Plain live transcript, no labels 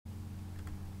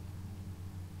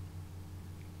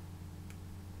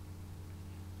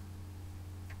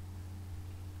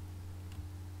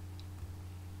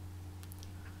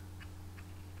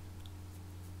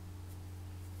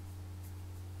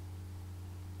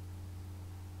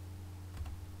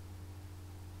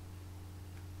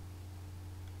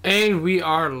And we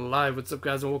are live. What's up,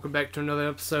 guys, and welcome back to another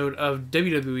episode of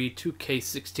WWE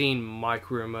 2K16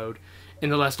 Micro Mode.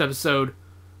 In the last episode,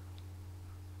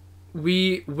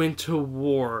 we went to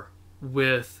war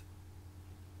with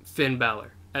Finn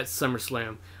Balor at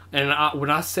SummerSlam. And when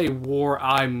I say war,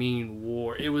 I mean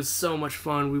war. It was so much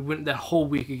fun. We went that whole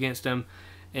week against him.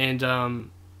 And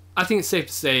I think it's safe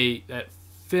to say that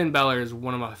Finn Balor is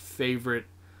one of my favorite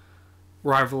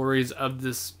rivalries of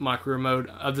this micro mode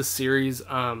of the series.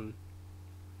 And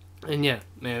yeah,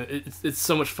 man, it's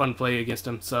so much fun playing against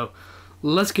him. So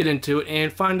let's get into it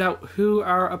and find out who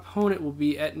our opponent will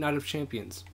be at Night of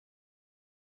Champions.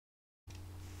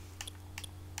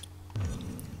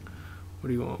 What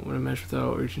do you want? Want to match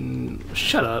without origin?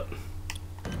 Shut up.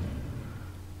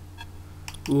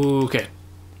 Ooh, okay.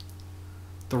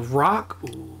 The Rock.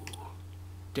 Ooh.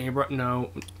 Daniel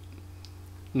Bryan.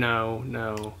 No.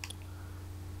 No.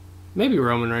 Maybe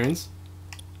Roman Reigns.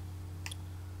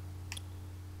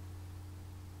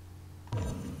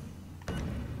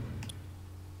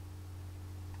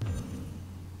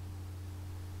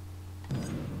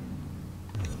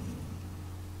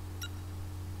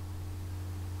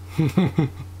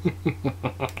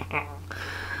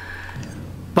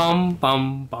 Bum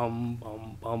bum bum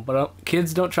bum bum. But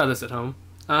kids, don't try this at home.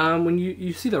 When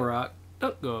you see The Rock,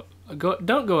 don't go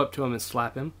up to him and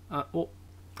slap him. Well,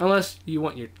 unless you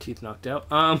want your teeth knocked out.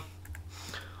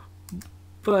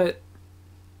 But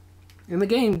in the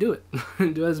game, do it.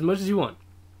 Do as much as you want.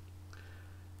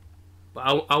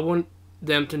 But I want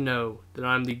them to know that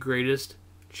I'm the greatest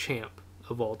champ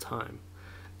of all time.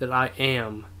 That I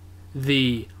am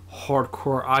the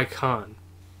hardcore icon.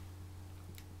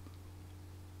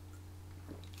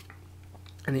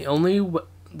 And the only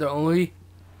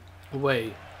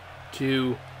way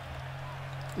to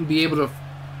be able to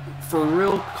for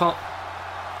real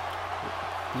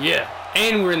yeah,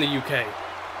 and we're in the UK.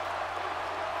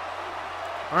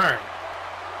 Alright.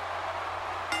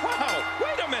 Wow,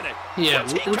 wait a minute. Yeah,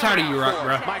 we're tired of you, Rock,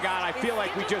 bro. My God, I feel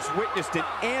like we just witnessed an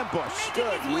ambush.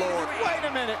 Good Lord. Wait a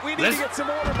minute. We need to get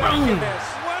some order back in this.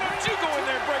 Why don't you go in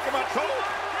there and break him up, Cole?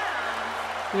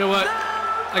 You know what?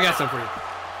 I got something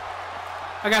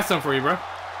for you. Bro.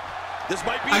 This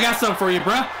might be I got something for you,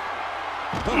 bro.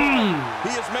 He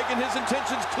is making his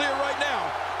intentions clear right now.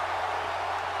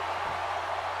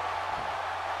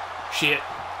 Shit.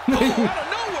 Oh, out of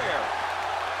nowhere.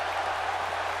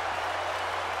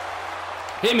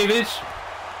 Hit me, bitch.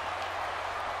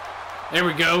 There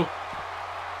we go.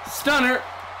 Stunner.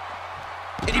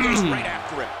 And he goes right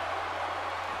after it.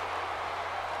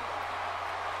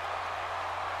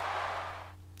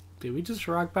 Did we just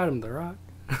rock bottom The Rock?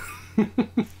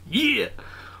 Yeah!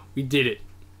 We did it.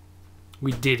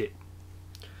 We did it.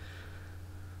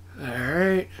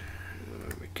 Alright.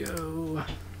 There we go.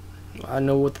 I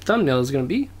know what the thumbnail is going to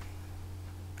be.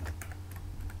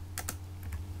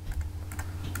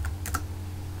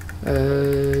 Let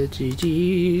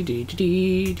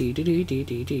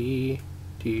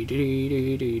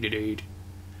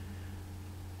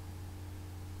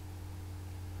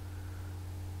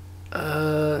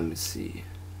me see.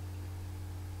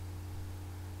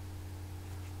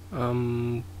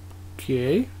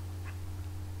 Okay.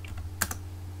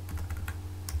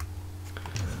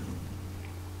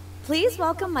 Please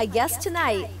welcome my guest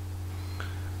tonight.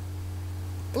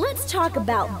 Let's talk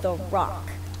about The Rock.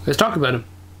 Let's talk about him.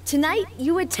 Tonight,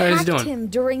 you attacked him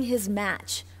during his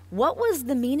match. What was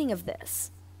the meaning of this?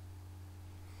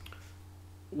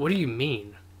 What do you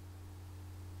mean?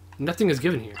 Nothing is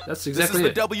given here. That's exactly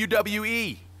it. This is the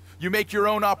WWE. You make your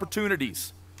own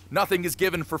opportunities. Nothing is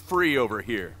given for free over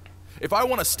here. If I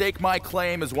want to stake my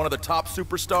claim as one of the top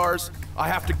superstars, I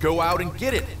have to go out and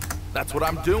get it. That's what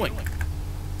I'm doing.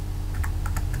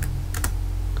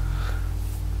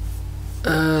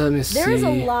 Let me see. There is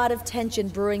a lot of tension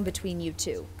brewing between you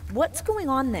two. What's going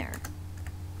on there?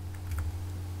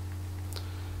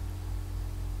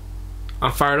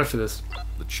 I'm fired up for this.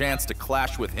 The chance to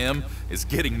clash with him is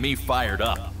getting me fired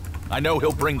up. I know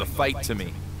he'll bring the fight to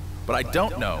me, but I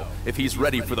don't know if he's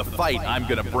ready for the fight I'm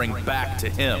gonna bring back to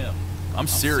him. I'm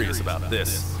serious about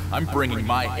this. I'm bringing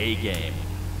my A game.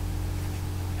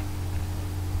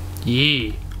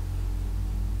 Yeah.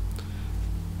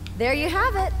 There you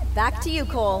have it. Back to you,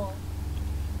 Cole.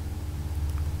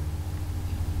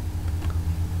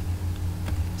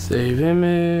 Save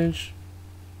image.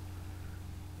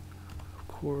 Of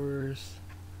course.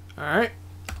 Alright.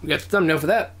 We got the thumbnail for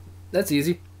that. That's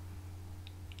easy.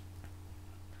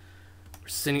 We're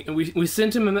sending. We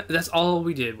sent him. That's all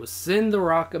we did was send The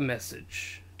Rock a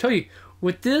message. Tell you,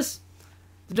 with this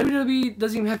The WWE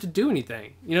doesn't even have to do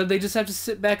anything. You know, they just have to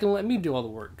sit back and let me do all the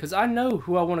work. Because I know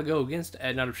who I want to go against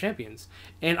at Night of Champions.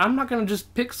 And I'm not going to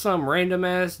just pick some random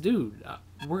ass dude.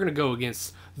 We're going to go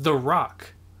against The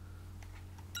Rock.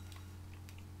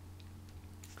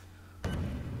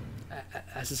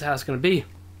 That's just how it's going to be.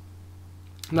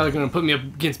 Now they're going to put me up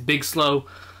against Big Slow.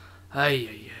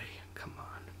 Ay. Come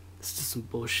on. This is some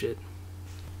bullshit.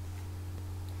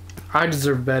 I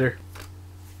deserve better.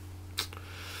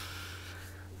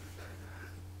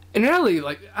 And really,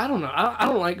 like, I don't know. I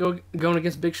don't like going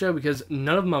against Big Show because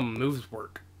none of my moves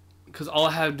work. Because all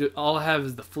I have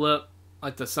is the flip,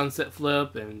 like the sunset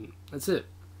flip, and that's it.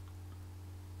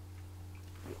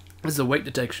 This is a weight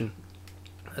detection.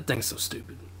 That thing's so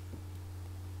stupid.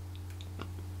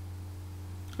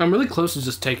 I'm really close to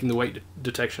just taking the weight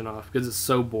detection off because it's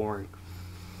so boring.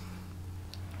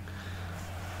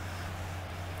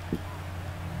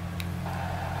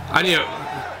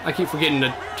 I keep forgetting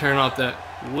to turn off that.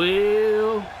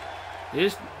 Well,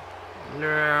 it's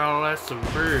no, that's some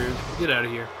bird. Get out of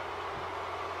here.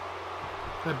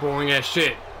 That boring ass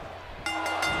shit.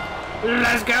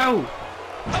 Let's go.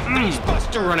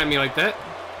 Don't run at me like that.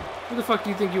 Who the fuck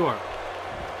do you think you are?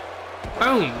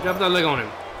 Boom! Drop that leg on him.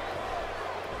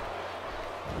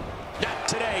 Not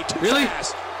today. Too really?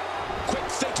 Fast. Quick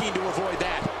thinking to avoid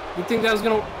that. You think that was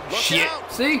gonna? Shit!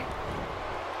 Out. See?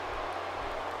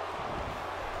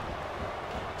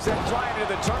 Sent flying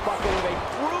into the turnbuckle with a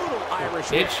brutal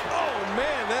Irish whip. Oh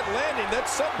man, that landing,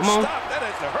 that's something to stop. That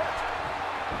has to hurt.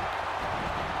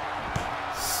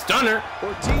 Stunner.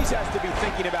 Ortiz has to be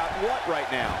thinking about what right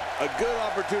now? A good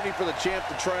opportunity for the champ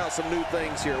to try out some new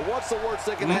things here. What's the worst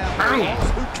that can happen?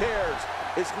 Who cares?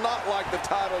 It's not like the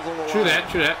title's on the line. True that.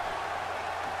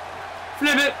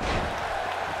 Flip it.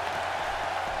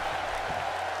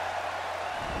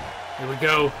 Here we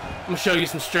go. I'm gonna show you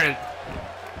some strength.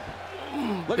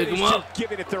 Pick him up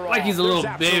like he's a little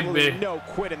baby.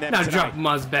 Now drop him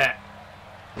on his back.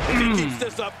 If he keeps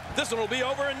this up, this one will be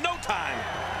over in no time.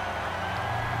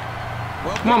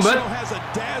 Well, come on, bud. Show has a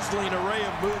dazzling array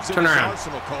of moves in Turn his around.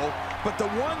 arsenal, Cole. But the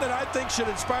one that I think should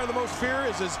inspire the most fear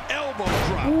is his elbow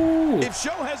drop. Ooh. If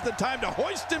Show has the time to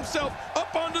hoist himself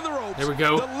up onto the ropes, there we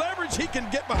go. The leverage he can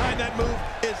get behind that move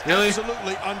is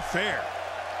absolutely unfair.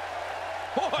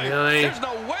 Boy, there's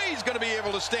no way he's going to be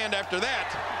able to stand after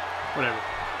that. Whatever.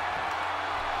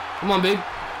 Come on, big.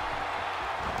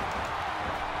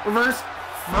 Reverse.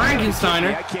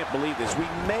 Frankensteiner. I can't believe this. We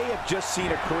may have just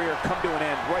seen a career come to an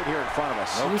end right here in front of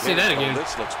us. Let me say that again.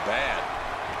 This looks bad.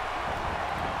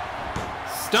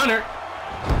 Stunner.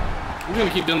 I'm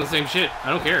gonna keep doing the same shit.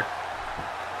 I don't care.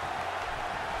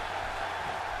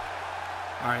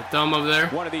 All right, thumb over there.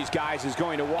 One of these guys is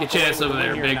going to walk. Get your ass over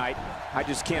there, big. Tonight. I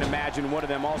just can't imagine one of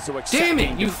them also accepting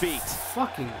Damn it, you defeat.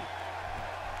 Fucking.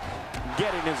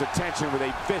 Getting his attention with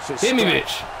a vicious hit me,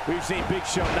 bitch. We've seen Big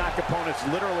Show knock opponents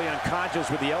literally unconscious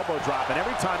with the elbow drop, and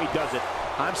every time he does it,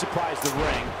 I'm surprised the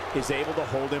ring is able to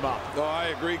hold him up. Oh, I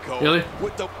agree, Cole. Really?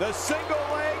 With the single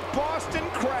leg Boston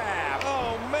Crab.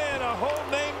 Oh man, a hole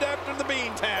named after the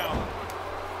Beantown.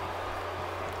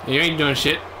 You ain't doing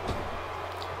shit.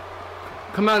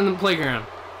 Come out in the playground.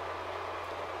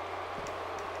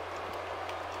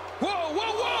 Whoa!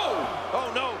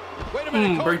 Oh no! Wait a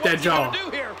minute, Cole, break that jaw. What's he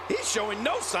gonna do here? He's showing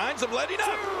no signs of letting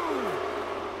up.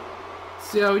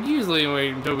 So usually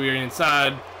when we're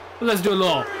inside, but let's do a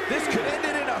little. This could end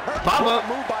it in a hurt. Pop up.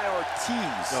 Move by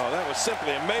Ortiz. Oh, that was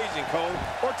simply amazing, Cole.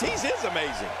 Ortiz is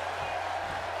amazing.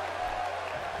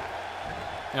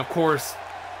 And of course,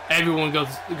 everyone goes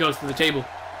to the table.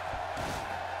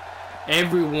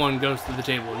 Everyone goes to the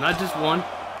table, not just one.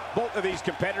 Both of these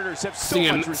competitors have so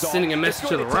much resolve. Sending a message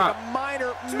to The Rock. It's a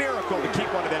minor miracle to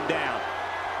keep one of them down.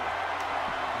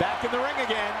 Back in the ring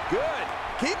again. Good.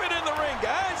 Keep it in the ring,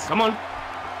 guys. Come on.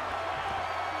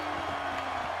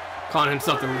 Calling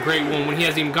himself the great one when he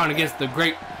hasn't even gone against the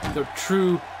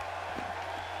true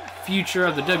future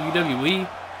of the WWE.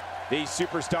 These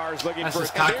superstars looking That's for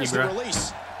just cocky, bro.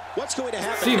 release. What's going to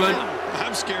happen? See you, bud.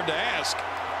 I'm scared to ask.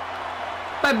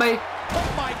 Bye-bye.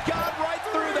 Oh my God, right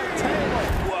through the table.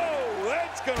 Whoa,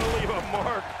 that's going to leave a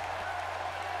mark.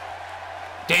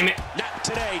 Damn it. Not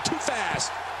today, too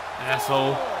fast.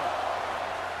 Asshole.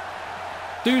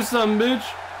 Do something, bitch.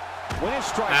 When his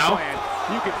strikes land,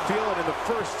 you can feel it in the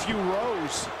first few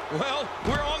rows. Well,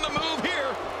 we're on the move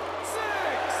here.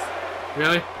 6.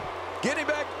 Really? Getting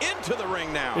back into the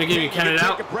ring now. You're gonna count it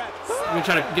out? You're gonna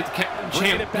try to get the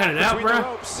champ counted out,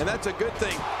 bro? And that's a good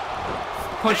thing.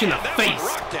 Punch in the that face.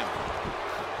 rocked him.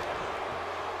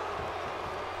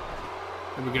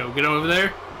 There we go. Get over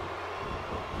there.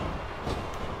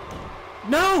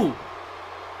 No!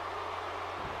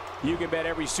 You can bet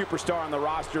every superstar on the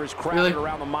roster is crowded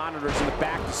around the monitors in the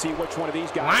back to see which one of these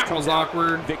guys was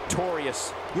awkward.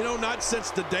 Victorious. You know, not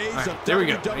since the days of there we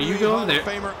go. WWE Go Hall there. of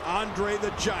Famer Andre the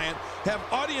Giant have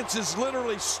audiences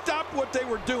literally stopped what they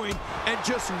were doing and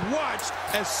just watched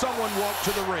as someone walked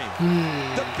to the ring.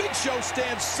 The Big Show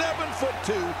stands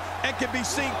 7'2" and can be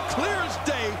seen clear as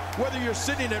day whether you're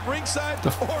sitting at ringside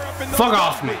or up in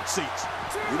the seats.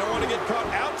 You don't want to get caught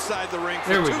outside the ring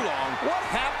for too long. What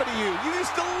happened to you? You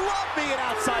used to love being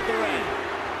outside the ring.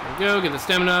 There we go. Get the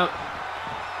stamina up.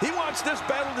 He wants this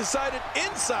battle decided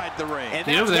inside the ring. And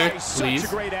get that's over there, why he's please.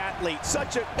 such a great athlete,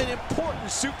 such an important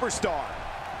superstar.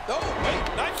 Oh,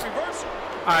 wait, nice reversal.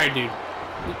 All right, dude.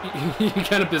 You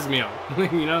kind of pissed me off.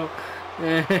 You know,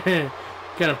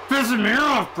 kind of pissing me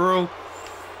off, bro.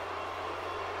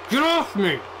 Get off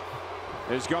me.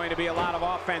 There's going to be a lot of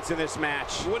offense in this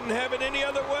match. Wouldn't have it any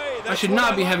other way. I should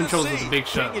not be having trouble with the Big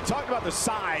Show. You talk about the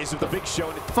size of the Big Show,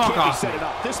 and it Fuck can't off. be set it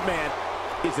up. This man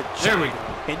is a giant. There we go.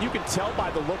 And you can tell by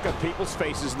the look of people's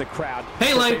faces in the crowd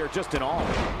Hey, that they are just in awe.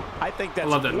 I think that's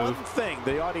love that one move. thing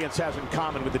the audience has in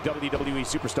common with the WWE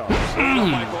superstars.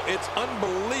 Michael, it's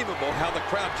unbelievable how the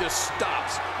crowd just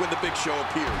stops when the Big Show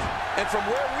appears. And from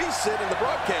where we sit in the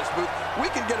broadcast booth, we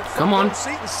can get a front row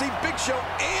seat and see Big Show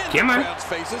and the crowd's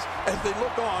faces as they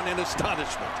look on in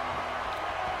astonishment.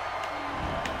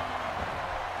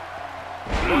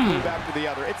 One move after the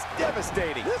other. It's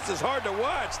devastating. This is hard to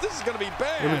watch. This is going to be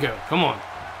bad. Here we go. Come on.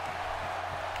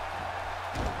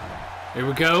 Here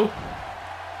we go.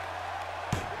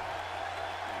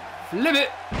 Flip it.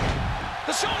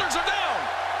 The shoulders are down.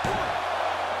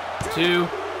 2.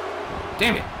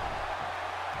 Damn it.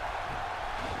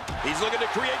 He's looking to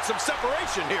create some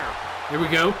separation here. Here we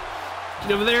go.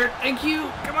 Get over there. Thank you.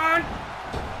 Come on.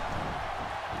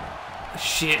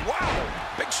 Shit. Wow.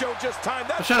 Big Show just timed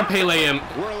that. I'm trying to Pele him.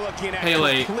 We're looking at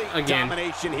Pele complete again.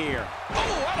 domination here.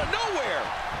 Oh, out of nowhere.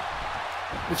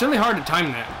 It's really hard to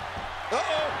time that.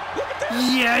 Uh-oh. Look at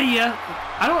this. Yeah.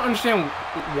 I don't understand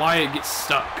why it gets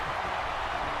stuck.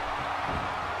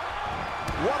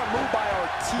 What a move by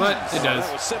Ortiz. But it does.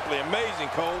 That was simply amazing,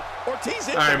 Cole. Ortiz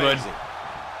is All right, bud. amazing.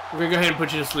 We're going to go ahead and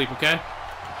put you to sleep, okay?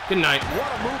 Good night.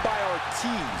 What a move by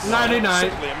Ortiz.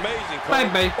 Nighty-night. Simply amazing, Cole.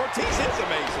 Bye-bye. Ortiz is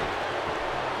amazing.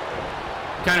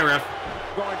 Kind of rough.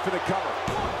 Going for the cover.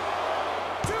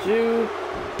 2,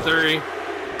 3.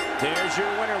 There's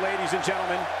your winner, ladies and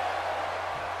gentlemen.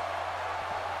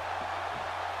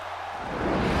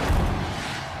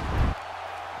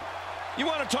 You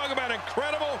want to talk about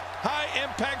incredible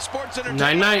high-impact sports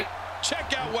entertainment? Night-night.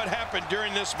 Check out what happened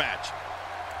during this match.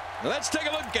 Let's take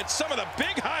a look at some of the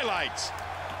big highlights.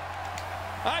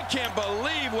 I can't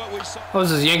believe what we saw. I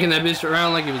was just yanking that bitch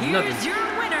around like it was nothing. Here's your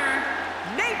winner,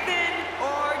 Nathan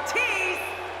Ortiz,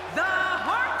 the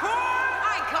Hardcore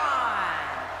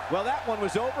Icon. Well, that one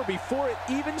was over before it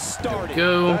even started.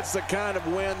 Go. That's the kind of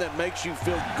win that makes you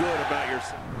feel good about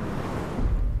yourself.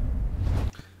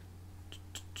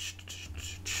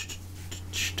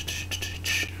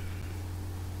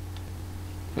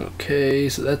 Okay,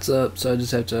 so that's up, so I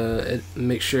just have to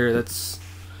make sure that's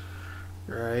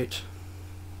right.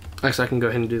 Actually, I can go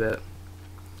ahead and do that.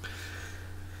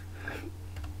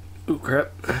 Ooh,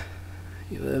 crap.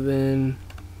 11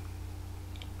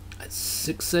 at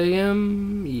 6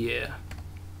 a.m. Yeah.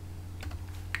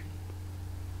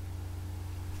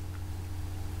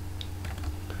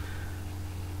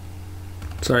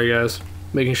 Sorry, guys.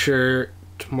 Making sure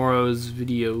tomorrow's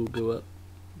video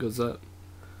goes up.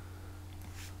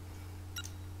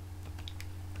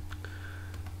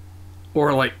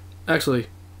 Or like, actually,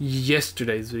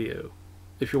 yesterday's video,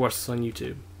 if you watch this on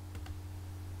YouTube.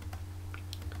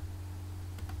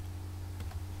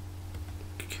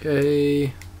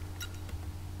 Okay.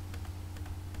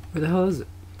 Where the hell is it?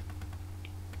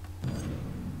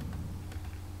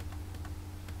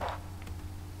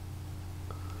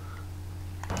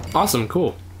 Awesome,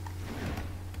 cool.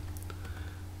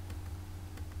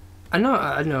 I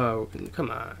know,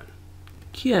 come on.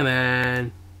 Come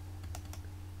on.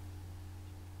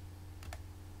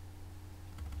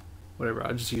 Whatever,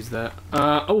 I'll just use that.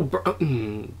 Oh, bro,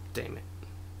 damn it.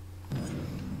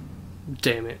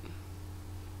 Damn it.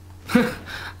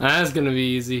 That's gonna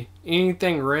be easy.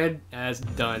 Anything red, that's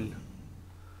done.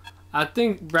 I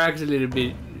think Brack's a little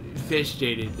bit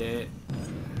frustrated that.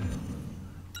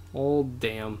 Oh,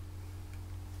 damn.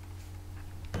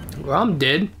 Well, I'm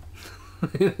dead.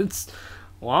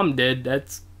 Well, I'm dead.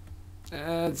 That's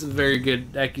a very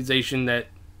good accusation that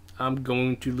I'm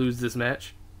going to lose this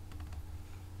match.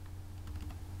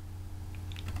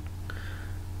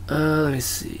 Let me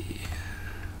see.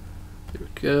 There we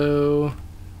go.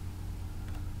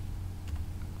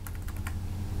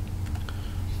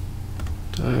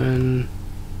 Done.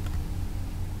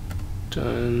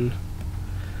 Done.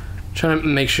 Trying to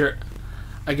make sure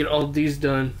I get all of these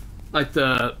done. Like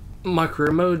the my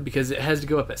career mode, because it has to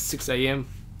go up at 6 a.m.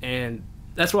 and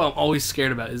that's what I'm always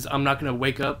scared about, is I'm not going to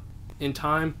wake up in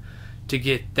time to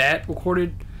get that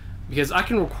recorded, because I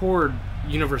can record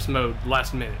universe mode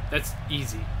last minute. That's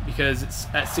easy because it's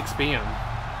at 6 p.m.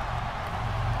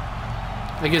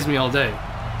 That gives me all day.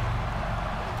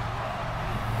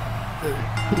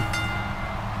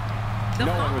 No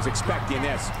one was expecting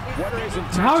this. What are his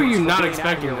intentions? How are you not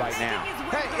expecting this right now?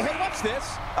 Hey, what's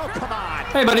this? Oh, come on.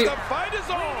 Hey, buddy. The fight is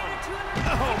on.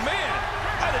 Oh, man.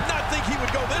 I did not think he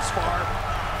would go this far.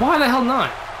 Why the hell not?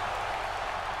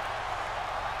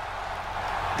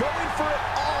 Going for it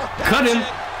all. Cut him.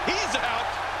 He's out.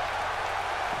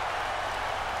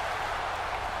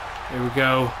 There we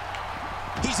go.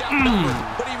 He's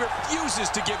outnumbered, but he refuses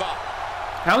to give up.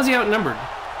 How is he outnumbered?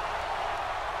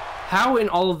 How in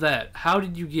all of that, how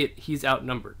did you get he's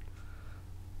outnumbered?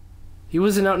 He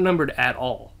wasn't outnumbered at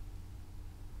all.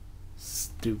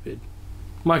 Stupid.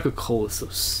 Michael Cole is so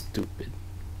stupid.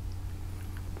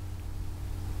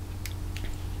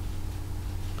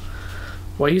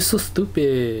 Why are you so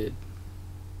stupid?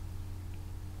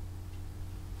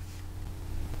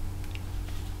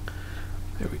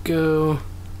 There we go.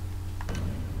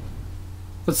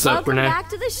 What's up, Renee? Welcome back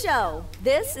to the show.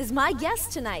 This is my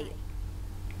guest tonight.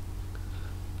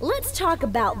 Let's talk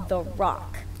about The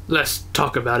Rock. Let's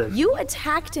talk about him. You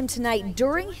attacked him tonight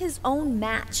during his own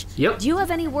match. Yep. Do you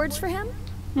have any words for him?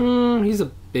 He's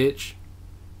a bitch.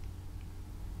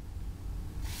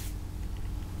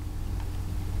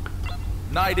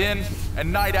 Night in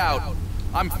and night out,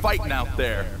 I'm fighting out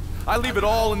there. I leave it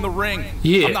all in the ring.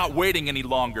 Yeah. I'm not waiting any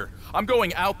longer. I'm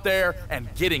going out there and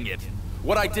getting it.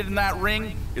 What I did in that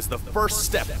ring is the first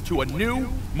step to a new,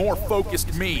 more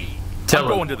focused me. Tell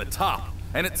I'm him. going to the top,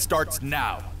 and it starts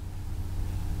now.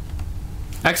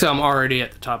 Actually, I'm already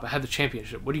at the top. I have the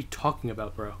championship. What are you talking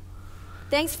about, bro?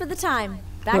 Thanks for the time.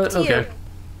 Back to you.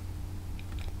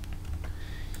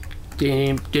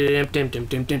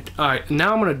 Alright,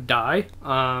 now I'm gonna die.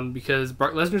 Because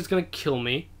Brock Lesnar's gonna kill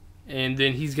me. And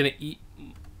then he's gonna eat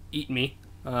me.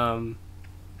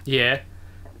 Yeah.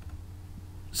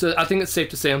 So I think it's safe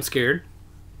to say I'm scared.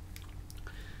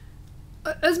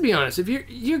 Let's be honest. If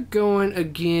you're going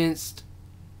against,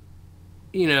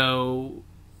 you know,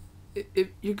 if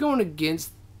you're going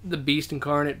against the Beast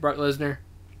Incarnate, Brock Lesnar,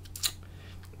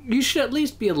 you should at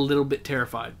least be a little bit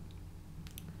terrified.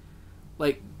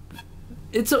 Like,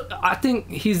 I think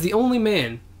he's the only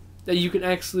man that you can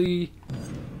actually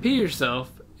pee yourself,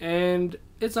 and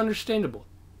it's understandable.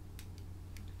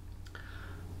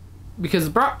 Because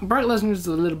Brock Lesnar's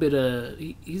a little bit,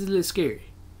 he's a little scary.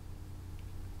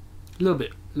 A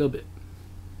little bit.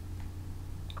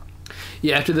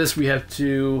 Yeah, after this we have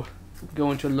to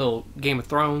go into a little Game of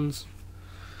Thrones.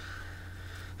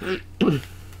 Because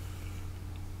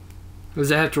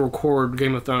I have to record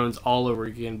Game of Thrones all over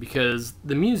again because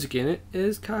the music in it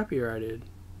is copyrighted.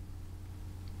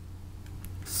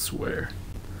 I swear.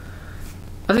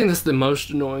 I think that's the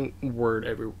most annoying word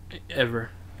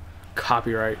ever.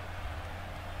 Copyright.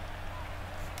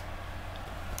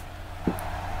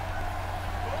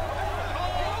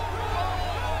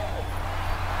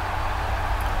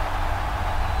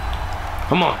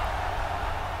 Come on.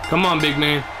 Come on, big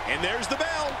man. And there's the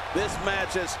bell. This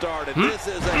match has started. This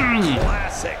is a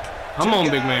classic. Come on,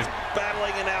 big man.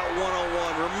 Battling it out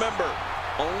one-on-one. Remember,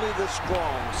 only the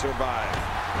strong survive.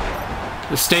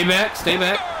 Just stay back, stay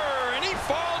back. And he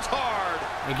falls hard.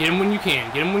 And get him when you can.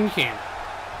 Get him when you can.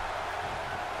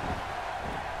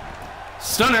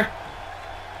 Stunner.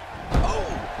 Oh.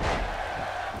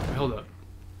 Wait, hold up.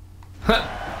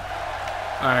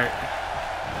 Alright.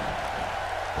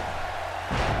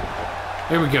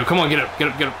 There we go. Come on, get up, get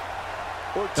up, get up.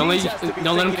 Don't let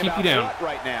him keep you down.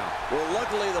 Right now. Well,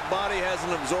 luckily the body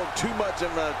hasn't absorbed too much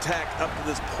of an attack up to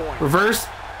this point. Reverse.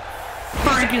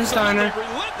 Frankensteiner.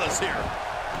 Relentless here.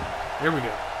 There we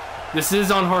go. This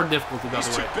is on hard difficulty, by the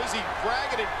way. He's too busy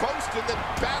bragging and boasting than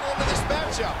battling in this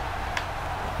matchup.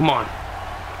 Come on.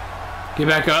 Get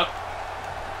back up.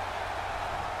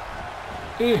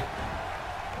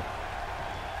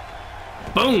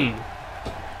 Boom.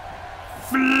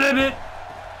 Flip it.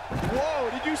 Whoa,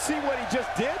 did you see what he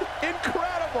just did?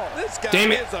 Incredible. This guy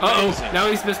Damn it. is amazing. Uh-oh. Now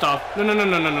he's pissed off.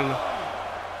 No.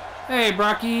 Hey,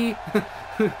 Brocky.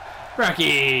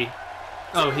 Brocky.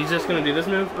 Oh, he's just going to do this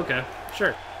move? Okay.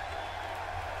 Sure.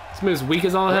 This move's weak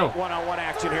as all hell. One-on-one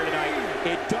action here tonight.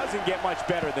 It doesn't get much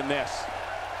better than this.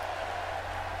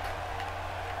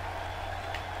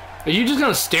 Are you just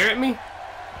going to stare at me?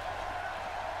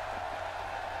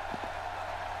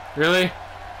 Really?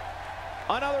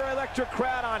 Another electric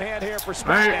crowd on hand here for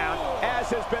SmackDown, as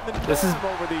has been the norm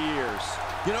over the years.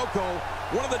 You know, Cole,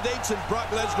 one of the dates in Brock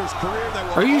Lesnar's career that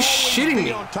will Are you always shitting be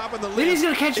me? on top of the Then list he's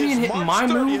gonna catch me is and hit March my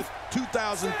 30th, move?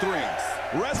 2003.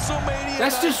 WrestleMania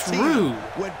That's just 19, rude.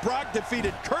 when Brock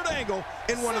defeated Kurt Angle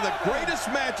in one of the greatest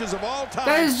matches of all time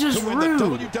That is just to win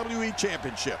rude. the WWE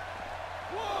Championship.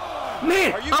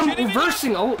 Man, I'm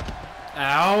reversing. Oh,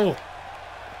 ow.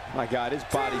 My God, his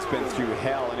body's been through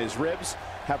hell, and his ribs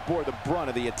have bore the brunt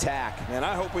of the attack. And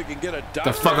I hope we can get a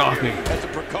doctor The fuck off here me. as a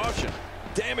precaution.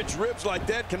 Damaged ribs like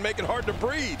that can make it hard to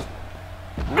breathe.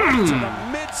 Right to the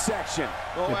midsection.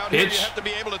 Oh, out here you Bitch. have to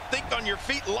be able to think on your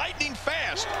feet lightning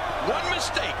fast. One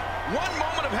mistake, one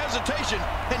moment of hesitation,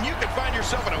 and you can find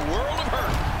yourself in a world of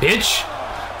hurt. Bitch.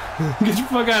 Get your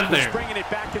fuck out of He's there. bringing it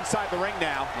back inside the ring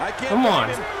now. I can't Come on.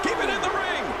 blame him. Keep it in the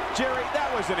ring. Jerry, that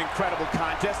was an incredible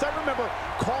contest. I remember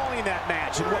calling that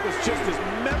match, and what was just as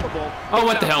memorable, Oh,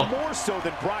 what the if not hell? more so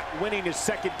than Brock winning his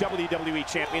second WWE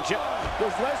Championship,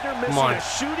 was Lesnar missing on. a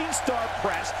shooting star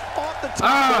press off the top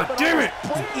Ah, rope and damn almost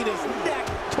it. breaking his neck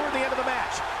toward the end of the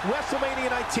match.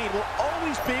 WrestleMania 19 will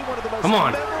always be one of the most Come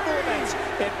on. memorable events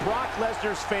in Brock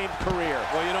Lesnar's famed career.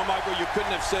 Well, you know, Michael, you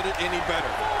couldn't have said it any better.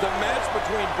 The match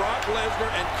between Brock Lesnar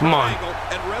and Come Kurt on. Angle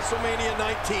at WrestleMania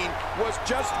 19 was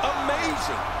just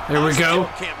amazing. There we go.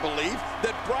 I still can't believe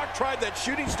that Brock tried that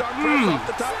shooting star press off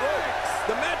the top rope.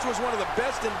 The match was one of the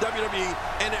best in WWE,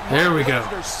 and it There we marked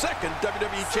go. Lesnar's second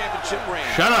WWE Championship reign.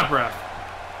 Shut up, ref.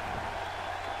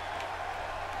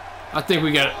 I think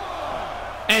we got it.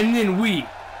 And then we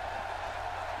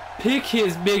pick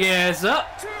his big ass up,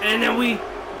 and then we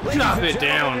drop it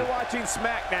down. You're watching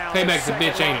SmackDown, Payback's a the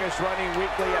bitch, ain't it? second longest running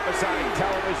weekly episodic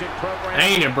television program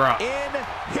Ain't it, bro? in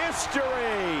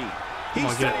history. He's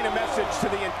on, get it. sending a message to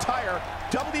the entire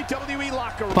WWE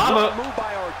locker room. Pop What up. a move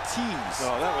by Ortiz.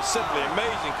 Oh, that was simply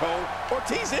amazing, Cole.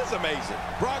 Ortiz is amazing.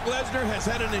 Brock Lesnar has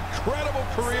had an incredible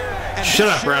career and Shut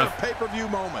his up, share bro. of pay-per-view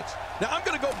moments. Now, I'm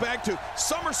going to go back to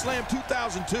SummerSlam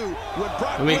 2002 when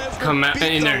Brock Let me Lesnar come out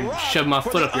beat in there The and Rock shove my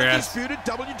for foot the up your ass. undisputed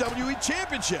WWE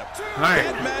Championship. All right.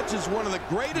 That match is one of the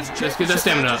greatest Let's get that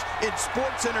championship stamina matches in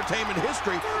sports entertainment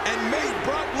history and made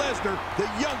Brock Lesnar the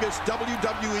youngest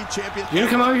WWE champion. You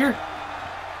gonna come over here?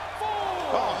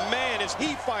 Oh, man, is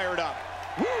he fired up.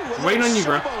 Woo, a Waiting little on you,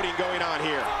 bro. showboating going on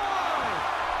here.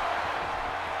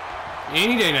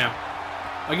 Any day now.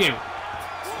 Again,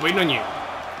 waiting on you.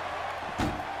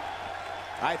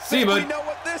 I See you, think we bud. know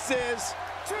what this is.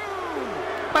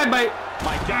 Bye bye.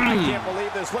 My God, I can't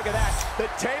believe this. Look at that. The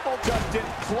table just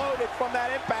imploded from that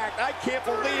impact. I can't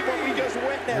believe what we just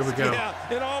witnessed. Here we go. Yeah,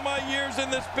 in all my years in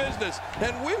this business,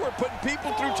 and we were putting people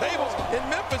through tables in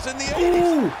Memphis in the 80s.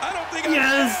 Ooh, I don't think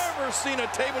yes. I've ever seen a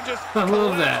table just I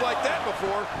love collapse that. like that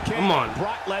before. Come on.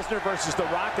 Brock Lesnar versus The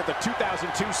Rock at the 2002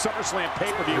 SummerSlam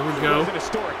pay-per-view Here we go. was an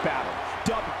historic battle.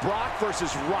 Dubbed Brock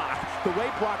versus Rock, the way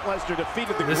Brock Lesnar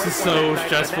defeated the This Great is so One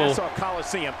night at the stressful. Nassau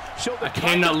Coliseum showed the I cannot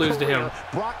kind of lose to him. career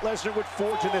Brock Lesnar would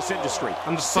forge in this industry.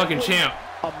 I'm the fucking Simply champ.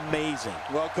 Amazing.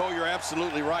 Well, Cole, you're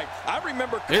absolutely right. I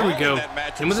remember There we calling go. that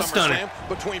match Him in with a stunner. SummerSlam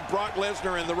between Brock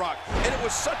Lesnar and The Rock, and it was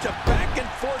such a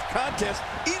back-and-forth contest.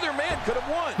 Either man could have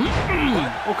won. But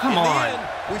Oh, come in the on. end,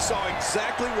 we saw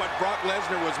exactly what Brock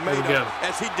Lesnar was There made we go. of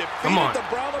as he Come on. defeated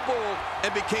the Brawler Bull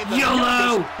and became the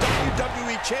YOLO! youngest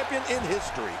WWE champion in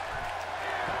history.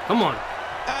 Come on.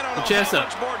 I don't know Get your ass how up.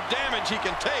 much more damage he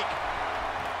can take.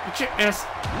 Get your ass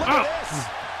Look up. at this.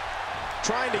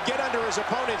 Trying to get under his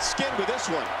opponent's skin with this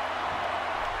one.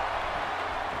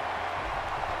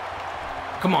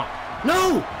 Come on.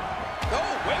 No.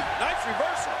 Oh, wait, nice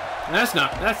reversal.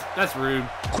 That's rude.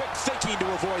 Quick thinking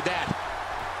to avoid that.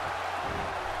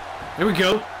 Here we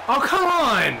go. Oh, come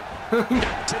on.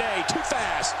 Not today, too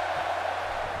fast.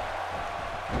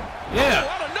 Yeah.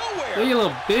 Out of nowhere. Yeah, you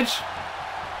little bitch.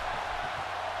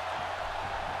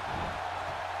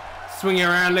 Swing you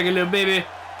around like a little baby.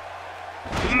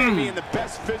 He may be in the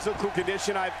best physical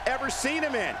condition I've ever seen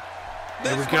him in.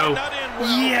 There we This go. might not end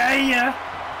well. Yeah.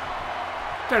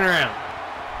 Turn around.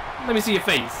 Let me see your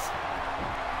face.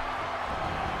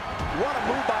 What a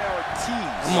move by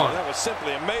Ortiz. Come on. That was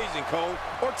simply amazing, Cole.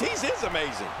 Ortiz is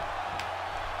amazing.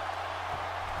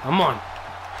 Come on.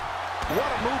 What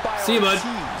a move by See you, bud.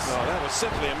 Ortiz. Oh, that was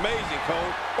simply amazing,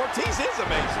 Cole. Ortiz is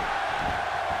amazing.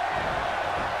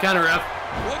 Counter ref.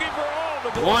 Looking for all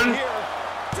the One. glory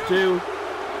here. 2.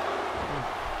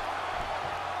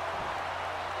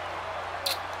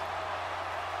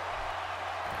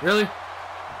 Really?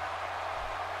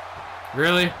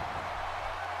 Really?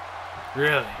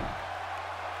 Really?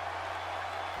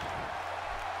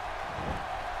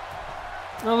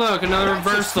 Oh look, another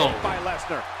reversal. By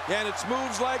Lesnar. And it's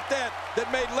moves like that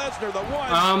that made Lesnar the one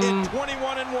in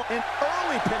 21-1. An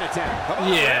early pin attempt. Oh,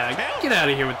 yeah, get out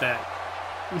of here with that.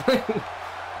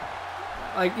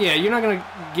 Like, yeah, you're not gonna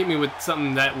get me with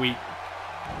something that weak.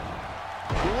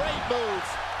 Great move.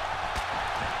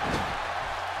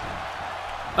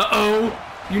 Uh-oh.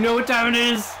 You know what time it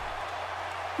is?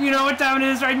 You know what time it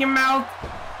is right in your mouth?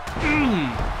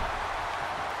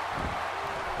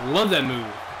 Love that move.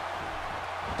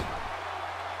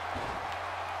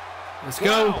 Let's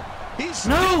go. Wow. He's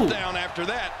still down after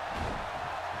that.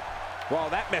 Well,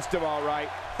 that messed him all right.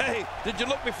 Hey, did you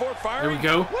look before firing? There we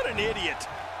go. What an idiot.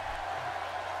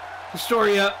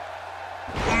 Story up.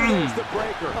 There's the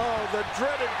breaker. Oh, the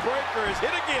dreaded breaker is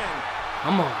hit again.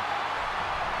 Come on.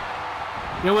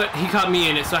 You know what? He caught me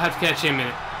in it, so I have to catch him in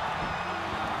it.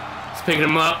 Just picking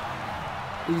him up.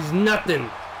 He's nothing.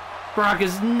 Brock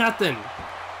is nothing.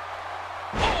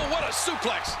 Oh, what a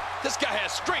suplex. This guy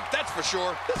has strength, that's for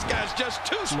sure. This guy's just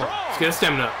too strong. Let's get a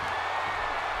stamina up.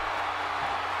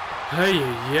 Hey,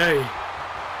 yay.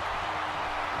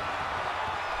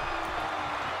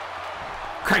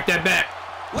 Crack that back.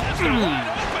 Lesnar wide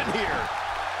open here.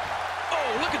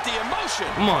 Oh, look at the emotion.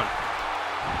 Come on.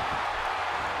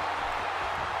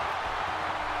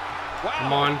 Wow.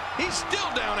 Come on. He's still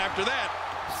down after that.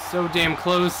 So damn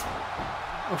close.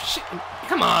 Oh, shit.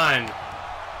 Come on.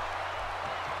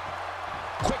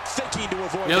 Quick thinking to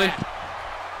avoid Really? that.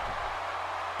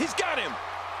 He's got him.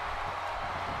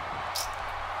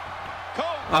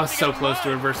 I was so close to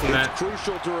reversing that. It's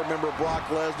crucial to remember Brock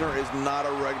Lesnar is not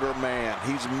a regular man.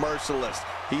 He's merciless.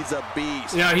 He's a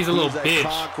beast. Yeah, he's a little bitch. He's a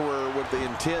conqueror with the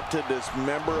intent to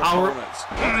dismember opponents.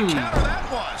 What a counter that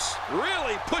was.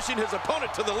 Really pushing his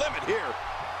opponent to the limit here.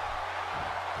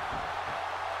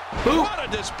 Boop. What a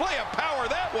display of power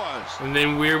that was. And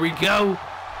then here we go.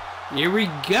 Here we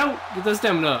go. Get the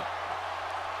stamina up.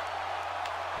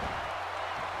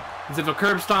 As if a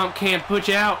curb stomp can't put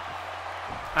you out.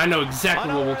 I know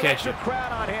exactly what will catch you.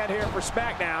 Crowd on hand here for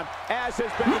SmackDown, as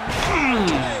has been.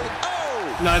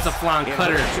 No, it's a flying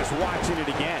cutter. Just watching it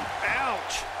again.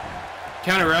 Ouch.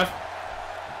 Counter, ref.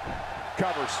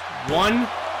 Covers. 1,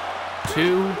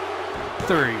 2,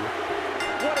 3.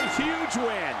 What a huge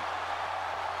win.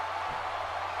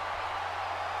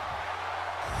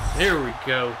 There we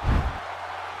go.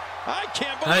 I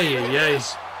can't believe Hey.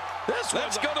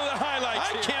 Let's go to the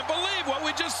highlights. I can't believe what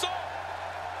we just saw.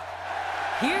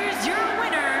 Here's your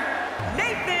winner,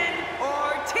 Nathan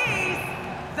Ortiz,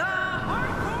 the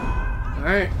Hardcore.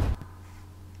 Alright.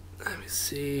 Let me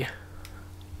see.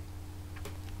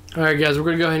 Alright guys, we're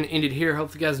going to go ahead and end it here.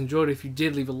 Hope you guys enjoyed it. If you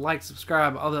did, leave a like,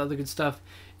 subscribe, all the other good stuff.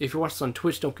 If you're watching this on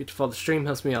Twitch, don't forget to follow the stream. It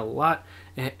helps me out a lot.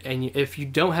 And if you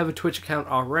don't have a Twitch account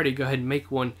already, go ahead and make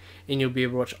one. And you'll be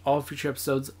able to watch all future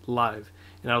episodes live.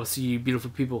 And I will see you beautiful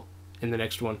people in the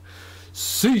next one.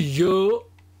 See ya!